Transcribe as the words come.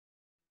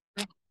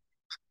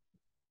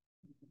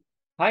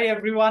Hi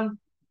everyone,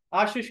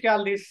 Ashish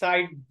Kyal this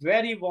side.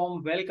 Very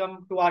warm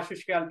welcome to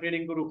Ashish Kyal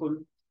Trading Gurukul.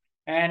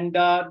 And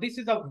this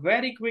is a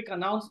very quick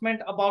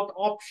announcement about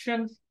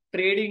options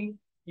trading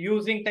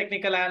using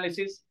technical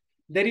analysis.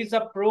 There is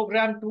a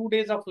program, 2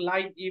 days of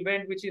live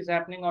event, which is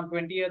happening on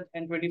 20th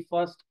and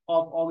 21st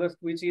of August,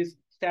 which is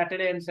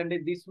Saturday and Sunday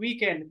this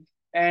weekend.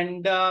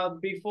 And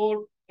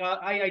before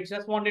I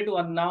just wanted to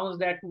announce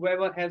that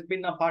whoever has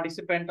been a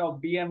participant of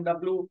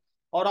BMW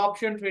or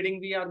option trading,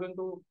 we are going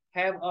to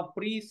have a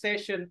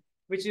pre-session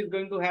which is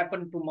going to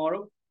happen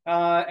tomorrow.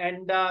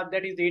 And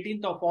that is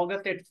 18th of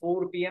August at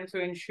 4 p.m. So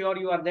ensure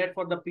you are there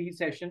for the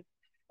pre-session.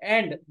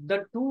 And the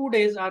 2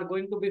 days are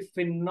going to be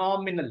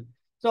phenomenal.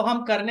 So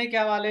हम करने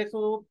क्या वाले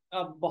सो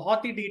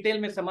बहुत ही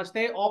detail में समझते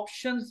हैं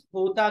options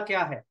होता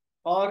क्या है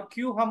और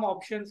क्यों हम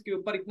ऑप्शंस के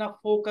ऊपर इतना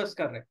फोकस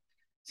कर रहे हैं।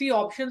 सी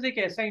ऑप्शंस एक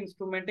ऐसा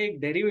इंस्ट्रूमेंट है, एक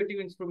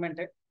डेरिवेटिव इंस्ट्रूमेंट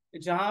है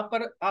जहां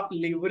पर आप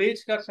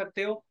लिवरेज कर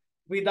सकते हो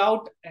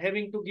without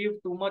having to give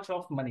too much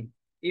of money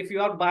if you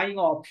are buying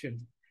option.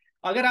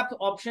 अगर आप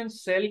ऑप्शन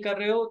सेल कर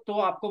रहे हो तो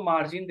आपको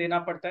मार्जिन देना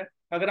पड़ता है,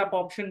 अगर आप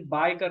ऑप्शन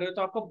बाय कर रहे हो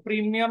तो आपको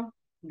प्रीमियम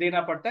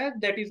देना पड़ता है।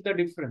 That is the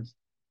difference.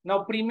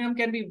 Now premium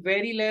can be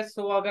very less,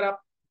 सो अगर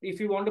आप if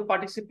you want to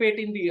participate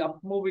in the up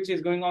move which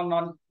is going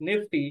on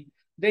Nifty,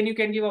 then you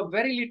can give a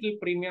very little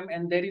premium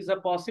and there is a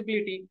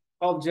possibility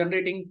of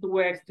generating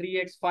 2x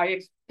 3x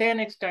 5x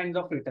 10x times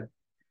of return।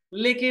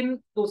 लेकिन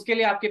तो उसके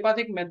लिए आपके पास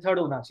एक method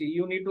होना चाहिए,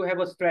 you need to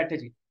have a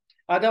strategy.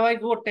 Otherwise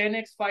वो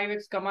 10x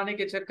 5x कमाने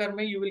के चक्कर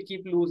में you will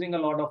keep losing a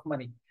lot of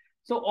money.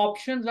 So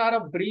options are a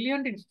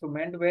brilliant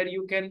instrument where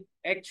you can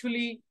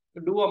actually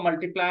do a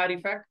multiplier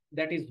effect.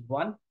 That is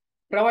one,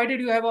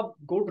 provided you have a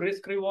good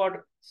risk reward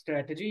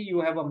strategy,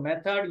 you have a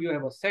method, you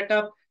have a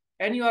setup,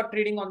 and you are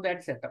trading on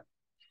that setup।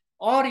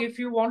 और if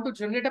you want to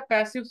generate a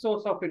passive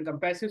source of income,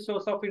 passive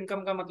source of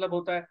income का मतलब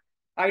होता है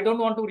I don't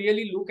want to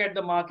really look at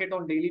the market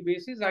on daily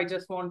basis, I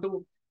just want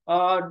to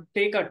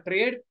take a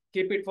trade,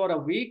 keep it for a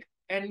week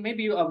and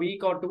maybe a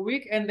week or 2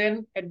 week, and then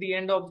at the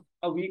end of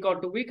a week or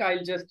 2 week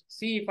I'll just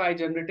see if I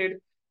generated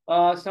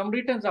some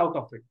returns out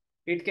of it।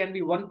 It can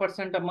be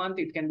 1% a month,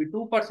 it can be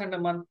 2%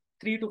 a month,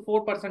 3 to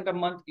 4% a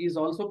month is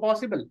also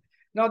possible।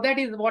 now that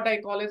is what I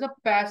call as a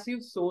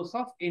passive source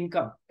of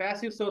income।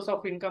 passive source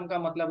of income का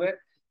मतलब है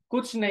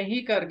कुछ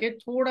नहीं करके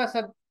थोड़ा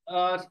सा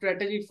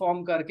strategy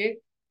form करके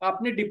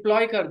आपने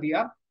डिप्लॉय कर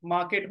दिया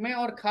मार्केट में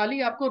और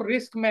खाली आपको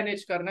रिस्क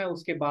मैनेज करना है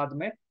उसके बाद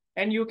में,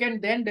 and you can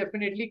then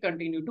definitely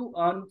continue to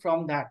earn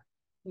from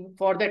that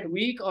for that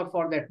week और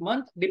for that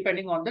month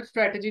depending on the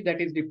strategy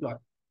that is diploid.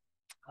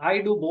 I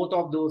do both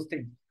of those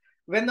things.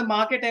 When the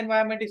market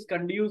environment is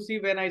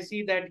conducive, when I see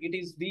that it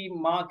is the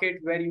market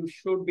where you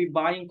should be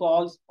buying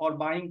calls or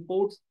buying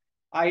puts,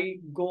 I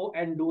go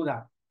and do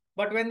that।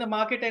 But when the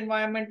market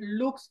environment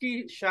looks कि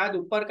शायद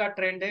ऊपर का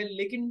trend है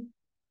लेकिन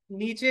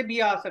नीचे भी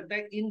आ सकता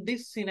है, in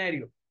this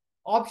scenario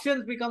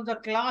options becomes a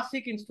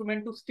classic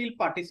instrument to still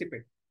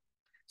participate।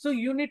 so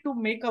you need to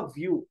make a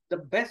view।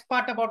 The best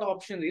part about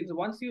options is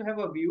once you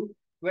have a view,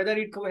 whether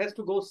it has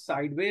to go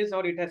sideways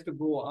or it has to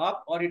go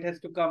up or it has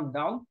to come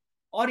down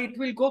or it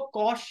will go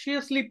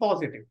cautiously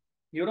positive,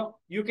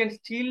 you can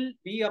still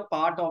be a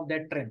part of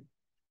that trend।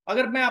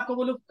 अगर मैं आपको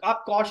बोलूं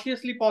आप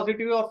cautiously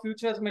positive और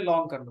futures में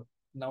long कर लो,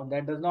 now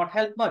that does not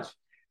help much.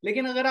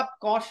 लेकिन अगर आप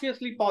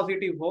कॉशियसली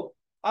पॉजिटिव हो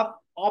आप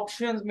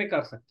ऑप्शंस में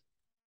कर सकते।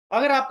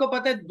 अगर आपको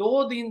पता है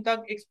 2 दिन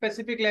तक एक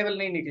स्पेसिफिक लेवल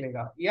नहीं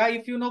निकलेगा, या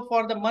if you know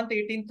for the month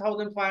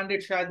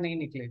 18,500 शायद नहीं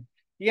निकले,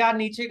 या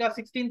नीचे का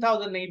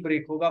 16,000 नहीं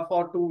ब्रेक होगा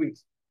for 2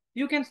 weeks,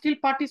 you can still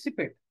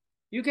participate,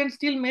 you can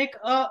still make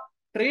a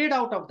trade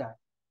out of that.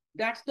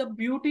 That's the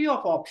beauty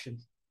of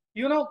options.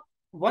 You know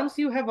once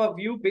you have a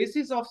view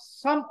basis of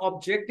some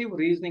objective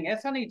reasoning,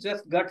 ऐसा नहीं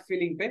just gut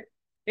feeling पे,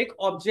 एक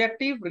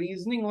objective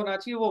reasoning होना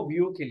चाहिए वो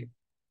view के लिए।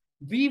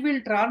 we will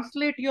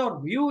translate your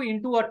view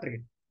into a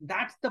trade।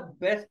 That's the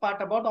best part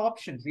about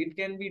options, it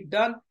can be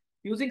done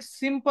using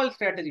simple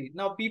strategy।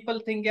 now people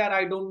think, yeah,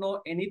 I don't know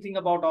anything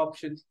about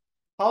options,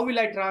 how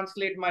will I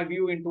translate my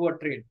view into a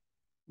trade?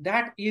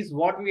 That is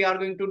what we are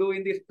going to do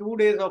in these 2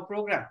 days of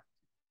program।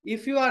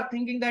 if you are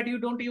thinking that you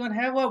don't even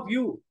have a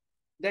view,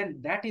 then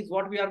that is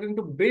what we are going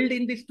to build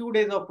in these 2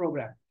 days of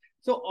program।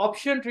 so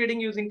option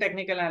trading using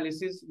technical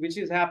analysis, which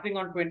is happening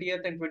on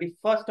 20th and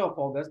 21st of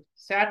August,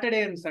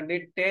 Saturday and Sunday,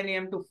 10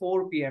 a.m. to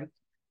 4 p.m.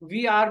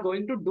 We are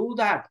going to do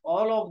that,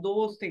 all of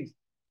those things,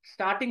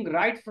 starting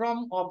right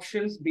from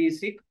options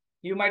basic।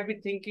 You might be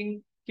thinking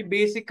कि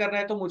basic करना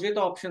है तो मुझे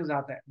तो options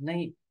आता है,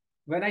 नहीं।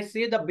 When I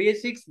say the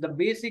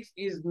basics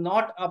is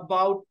not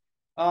about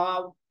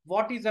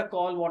what is a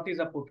call, what is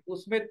a put।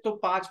 उसमें तो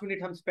 5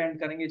 मिनट हम spend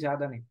करेंगे,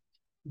 ज्यादा नहीं।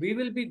 We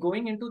will be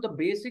going into the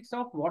basics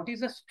of what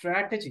is a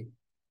strategy।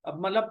 अब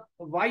मतलब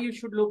why you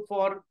should look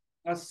for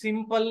a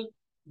simple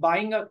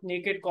buying a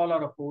naked call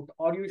or a put,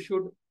 or you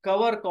should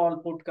cover call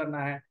put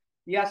करना है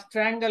या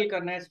strangle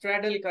करना है,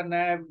 straddle करना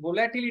है,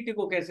 volatility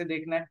को कैसे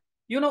देखना है।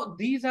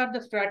 these are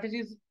the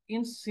strategies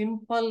in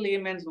simple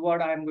layman's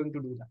word I am going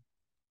to do that।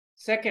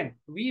 Second,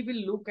 we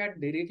will look at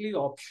directly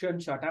option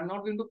chart। I'm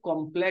not going to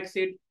complex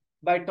it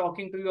by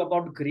talking to you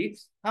about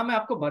Greeks। हाँ, मैं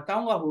आपको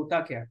बताऊंगा होता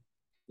क्या है,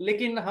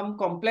 लेकिन हम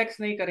complex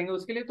नहीं करेंगे,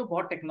 उसके लिए तो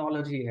बहुत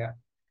टेक्नोलॉजी है।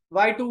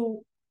 Y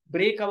to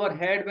break our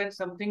head when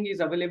something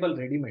is available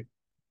readymade?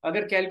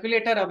 अगर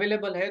कैलकुलेटर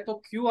अवेलेबल है तो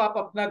क्यों आप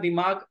अपना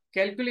दिमाग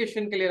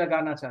कैलकुलेशन के लिए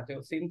लगाना चाहते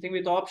हो? Same thing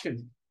with option,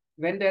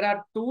 when there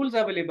are tools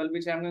available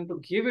which I'm going to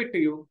give it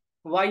to you,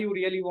 why you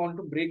really want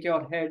to break your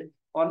head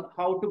on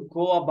how to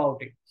go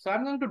about it? So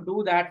I'm going to do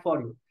that for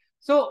you.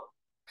 So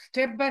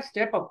step by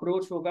step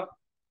approach होगा।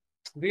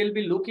 we'll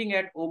be looking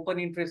at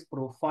open interest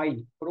profile।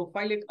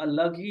 Profile एक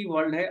अलग ही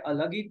world है,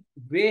 अलग ही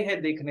वे है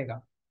देखने का।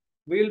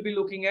 we'll be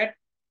looking at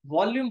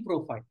volume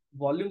profile।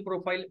 volume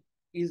profile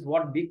is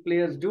what big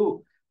players do,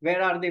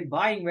 where are they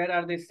buying, where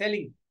are they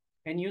selling,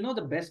 and you know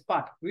the best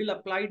part, we'll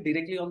apply it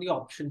directly on the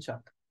option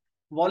chart।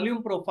 Volume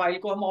profile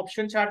को हम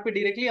option chart पे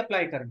directly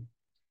apply करेंगे,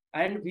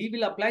 and we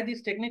will apply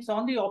this techniques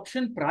on the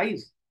option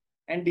price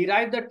and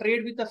derive the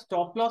trade with the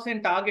stop loss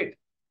and target.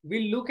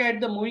 we'll look at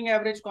the moving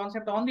average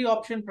concept on the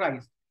option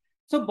price।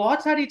 so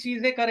बहुत सारी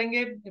चीजें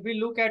करेंगे। we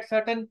look at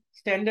certain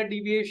standard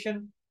deviation।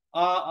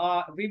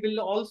 we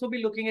will also be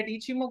looking at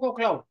Ichimoku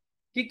cloud,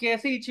 कि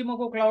कैसे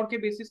Ichimoku cloud के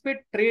basis पे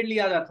trade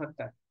लिया जा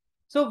सकता है।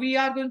 so we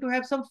are going to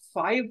have some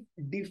 5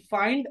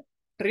 defined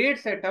trade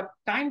setup,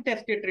 time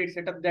tested trade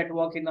setup that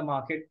work in the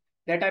market,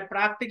 that I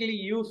practically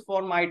use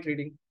for my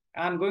trading।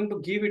 I'm going to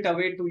give it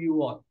away to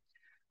you all।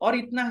 और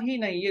इतना ही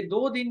नहीं, ये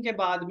 2 दिन के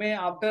बाद में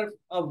after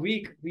a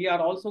week we are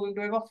also going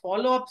to have a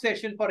follow up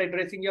session for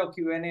addressing your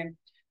Q and A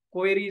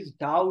queries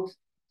doubts.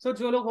 So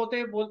जो लोग होते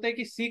हैं बोलते हैं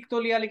कि सीख तो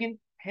लिया लेकिन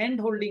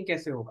हैंड होल्डिंग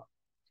कैसे होगा?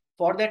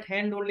 For that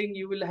hand holding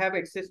you will have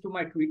access to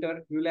my Twitter,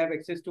 you will have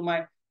access to my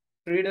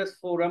traders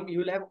forum, you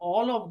will have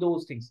all of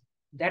those things।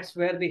 that's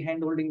where the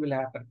hand holding will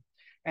happen,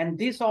 and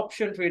this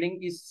option trading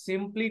is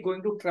simply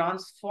going to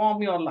transform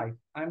your life।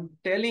 I'm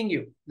telling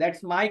you,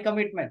 that's my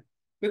commitment,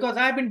 because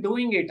I've been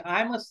doing it।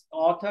 I'm a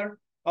author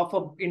of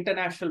an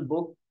international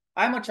book,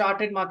 I'm a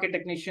chartered market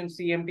technician,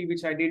 CMT,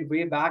 which I did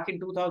way back in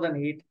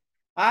 2008।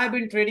 I've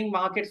been trading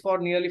markets for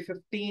nearly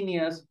 15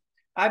 years।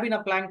 I've been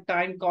applying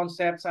time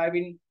concepts, I've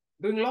been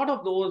doing a lot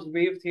of those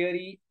wave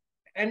theory,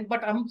 and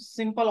but हम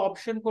simple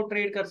option को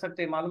trade कर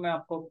सकते हैं, मालूम है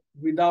आपको,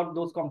 without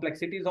those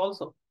complexities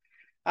also।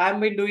 I've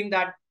been doing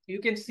that। You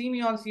can see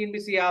me on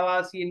CNBC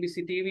आवाज,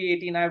 CNBC TV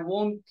 18। I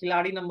won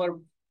खिलाड़ी नंबर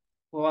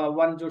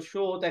 1 जो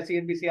शो होता है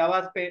CNBC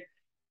आवाज पे,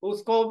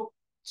 उसको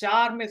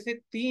 4 में से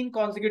 3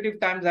 consecutive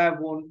times I have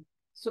won।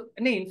 so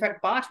नहीं, इनफैक्ट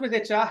 5 में से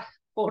 4,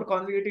 4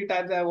 consecutive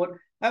times I have won।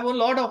 I have won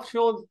a lot of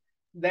shows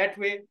that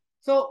way।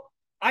 so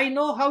I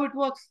know how it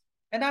works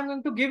and I'm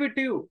going to give it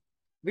to you।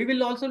 We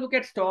will also look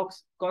at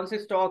stocks, कौन से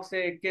stocks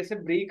है, कैसे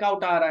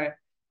breakout आ रहा है।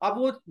 अब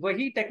वो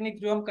वही technique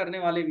जो हम करने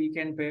वाले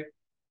वीकेंड पे,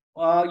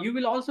 you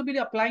will also be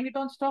applying it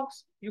on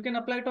stocks, you can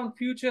apply it on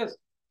futures.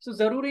 So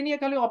जरूरी नहीं है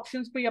खाली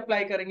ऑप्शंस पे ही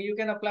अप्लाई करेंगे, you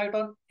can apply it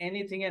on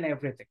anything and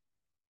everything.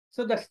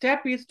 so the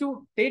step is to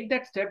take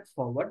that step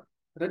forward,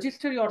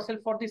 register yourself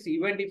for this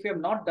event if you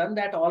have not done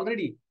that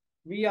already।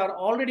 we are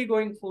already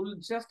going full,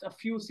 just a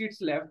few seats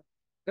left।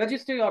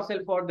 register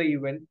yourself for the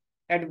event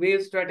at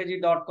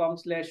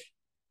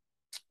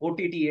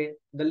wavestrategy.com/OTTA।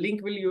 The link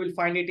will, you will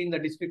find it in the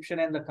description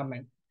and the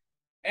comment,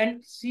 and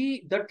see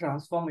the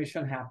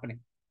transformation happening।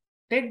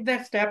 Take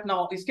that step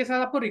now। इसके साथ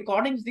आपको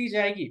recordings दी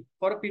जाएगी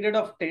for a period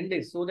of 10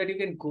 days so that you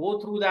can go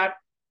through that,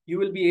 you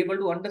will be able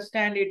to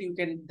understand it, you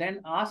can then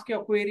ask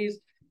your queries।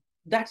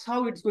 that's how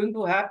it's going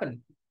to happen,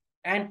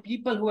 and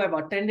people who have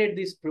attended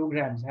these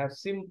programs have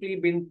simply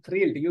been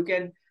thrilled। you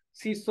can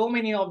see so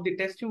many of the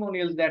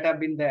testimonials that have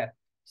been there,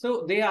 so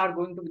they are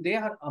going to, they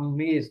are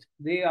amazed,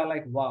 they are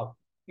like, wow,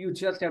 you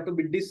just have to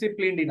be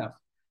disciplined enough।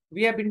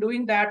 we have been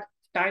doing that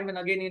time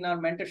and again in our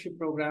mentorship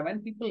program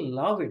and people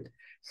love it।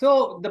 so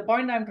the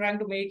point I'm trying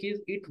to make is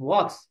it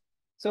works।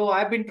 so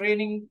I've been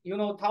training,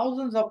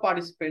 thousands of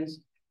participants।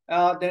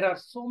 there are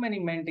so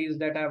many mentees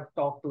that I've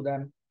talked to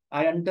them,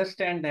 I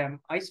understand them,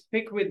 I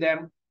speak with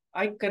them,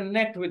 I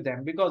connect with them,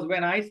 because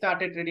when I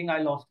started trading, I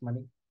lost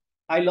money।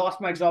 I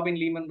lost my job in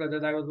Lehman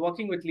Brothers, I was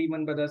working with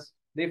Lehman Brothers,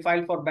 they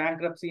filed for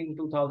bankruptcy in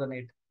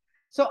 2008।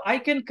 so I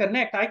can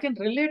connect, I can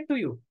relate to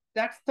you।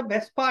 that's the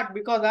best part,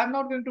 because I'm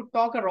not going to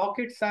talk a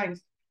rocket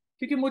science,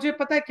 क्योंकि मुझे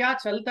पता है क्या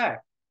चलता है।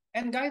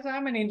 and guys,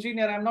 I'm an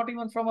engineer, I'm not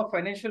even from a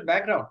financial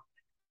background,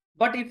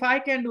 but if I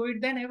can do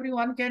it, then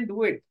everyone can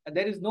do it।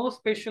 There is no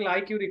special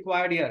IQ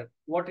required here,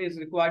 what is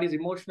required is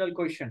emotional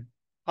quotient,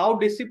 how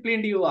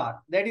disciplined you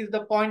are, that is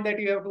the point that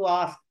you have to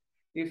ask।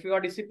 if you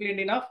are disciplined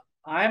enough,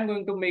 I am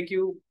going to make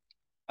you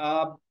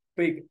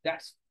big,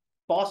 that's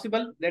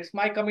possible, that's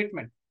my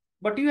commitment।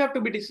 but you have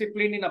to be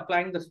disciplined in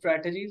applying the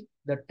strategies,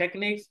 the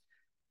techniques,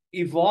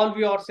 evolve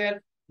yourself,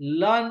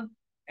 learn,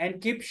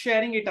 and keep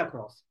sharing it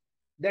across।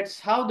 that's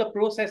how the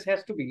process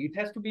has to be, it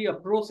has to be a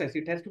process,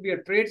 it has to be a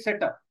trade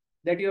setup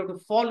that you have to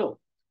follow,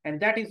 and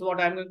that is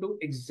what I'm going to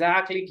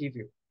exactly give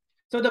you।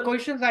 so the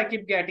questions I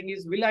keep getting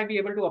is, will I be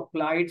able to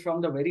apply it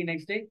from the very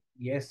next day?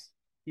 Yes,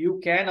 you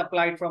can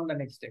apply it from the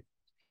next day।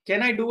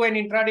 can I do an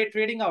intraday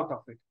trading out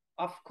of it?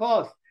 Of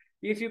course।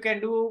 if you can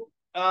do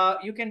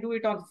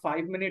it on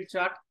 5-minute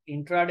chart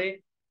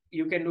intraday,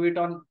 you can do it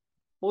on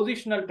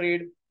positional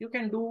trade, you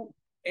can do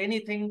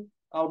anything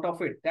out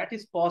of it. That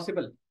is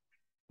possible.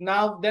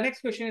 Now, the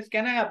next question is,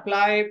 can I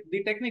apply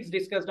the techniques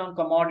discussed on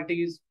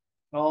commodities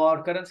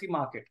or currency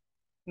market?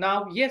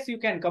 Now, yes, you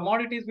can.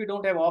 Commodities, we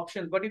don't have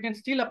options, but you can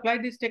still apply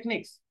these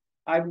techniques.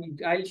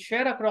 I'll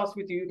share across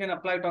with you. You can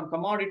apply it on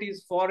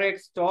commodities,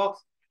 forex,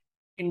 stocks,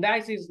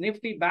 indices,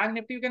 Nifty, Bank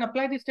Nifty. You can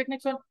apply these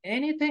techniques on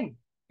anything.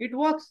 It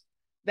works.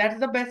 That's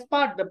the best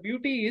part. The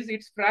beauty is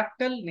its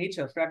fractal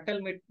nature.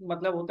 Fractal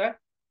मतलब होता है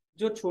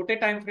जो छोटे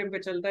time frame पे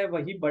चलता है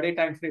वही बड़े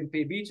टाइम फ्रेम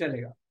पे भी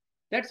चलेगा.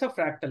 That's a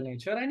fractal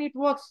nature and it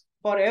works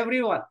for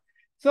everyone.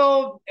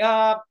 So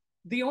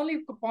the only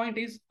point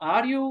is,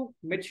 are you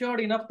matured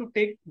enough to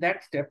take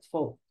that step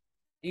forward?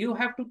 You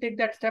have to take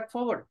that step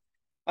forward.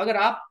 अगर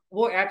आप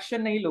वो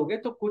action नहीं लोगे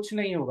तो कुछ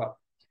नहीं होगा.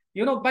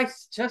 By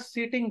just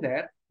sitting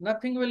there,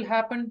 nothing will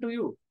happen to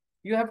you.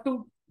 You have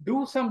to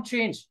do some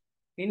change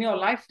in your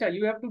lifestyle.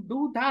 You have to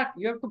do that.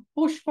 You have to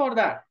push for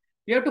that.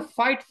 You have to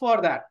fight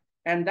for that.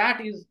 And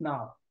that is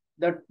now.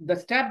 The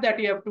step that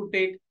you have to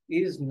take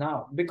is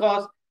now.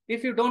 Because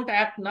if you don't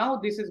act now,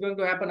 this is going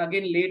to happen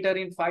again later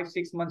in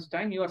 5-6 months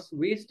time. You are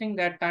wasting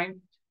that time,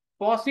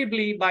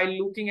 possibly by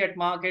looking at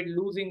market,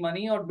 losing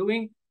money, or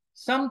doing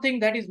something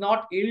that is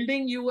not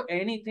yielding you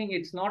anything.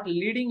 It's not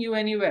leading you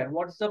anywhere.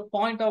 What's the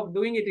point of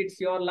doing it? It's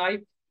your life,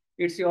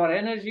 it's your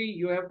energy.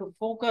 You have to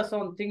focus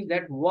on things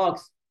that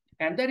works,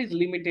 and there is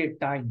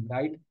limited time,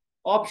 right?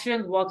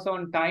 Options works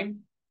on time,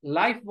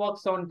 life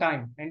works on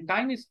time, and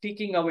time is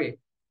ticking away.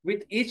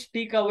 With each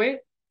tick away,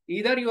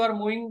 either you are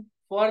moving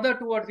further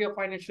towards your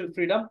financial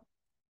freedom,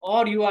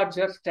 or you are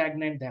just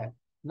stagnant there.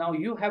 Now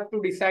you have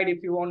to decide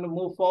if you want to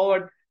move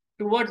forward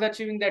towards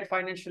achieving that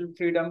financial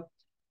freedom.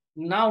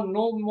 Now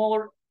no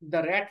more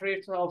the rat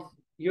race of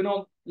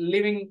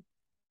living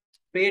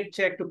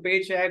paycheck to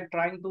paycheck,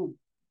 trying to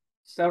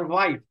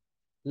survive.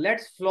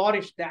 Let's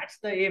flourish. That's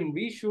the aim.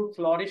 We should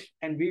flourish,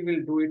 and we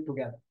will do it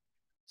together.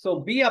 So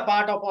be a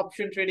part of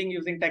option trading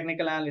using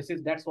technical analysis.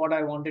 That's what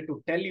I wanted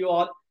to tell you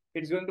all.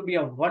 It's going to be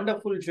a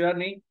wonderful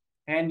journey,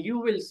 and you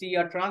will see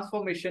a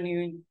transformation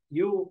in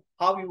you.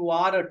 How you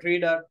are a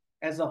trader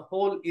as a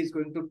whole is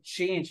going to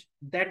change.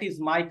 That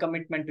is my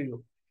commitment to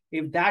you.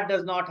 If that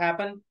does not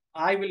happen,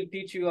 I will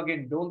teach you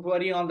again. Don't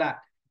worry on that.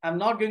 I'm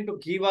not going to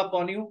give up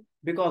on you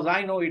because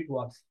I know it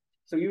works.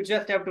 So you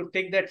just have to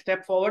take that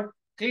step forward.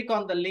 Click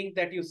on the link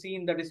that you see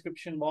in the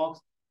description box,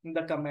 in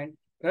the comment.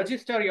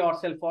 Register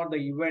yourself for the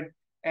event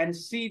and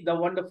see the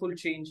wonderful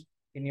change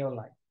in your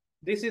life.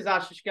 This is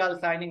Ashish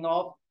Kyal signing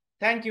off.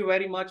 Thank you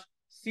very much.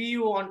 See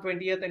you on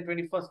 20th and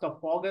 21st of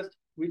August,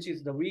 which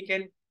is the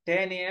weekend,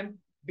 10 a.m.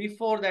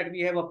 Before that, we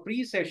have a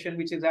pre-session,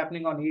 which is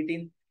happening on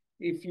 18th.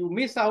 If you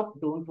miss out,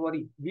 don't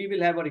worry. We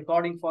will have a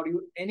recording for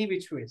you any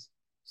which ways.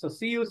 So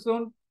see you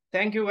soon.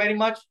 Thank you very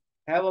much.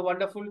 Have a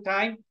wonderful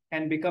time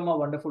and become a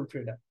wonderful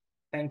trader.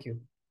 Thank you.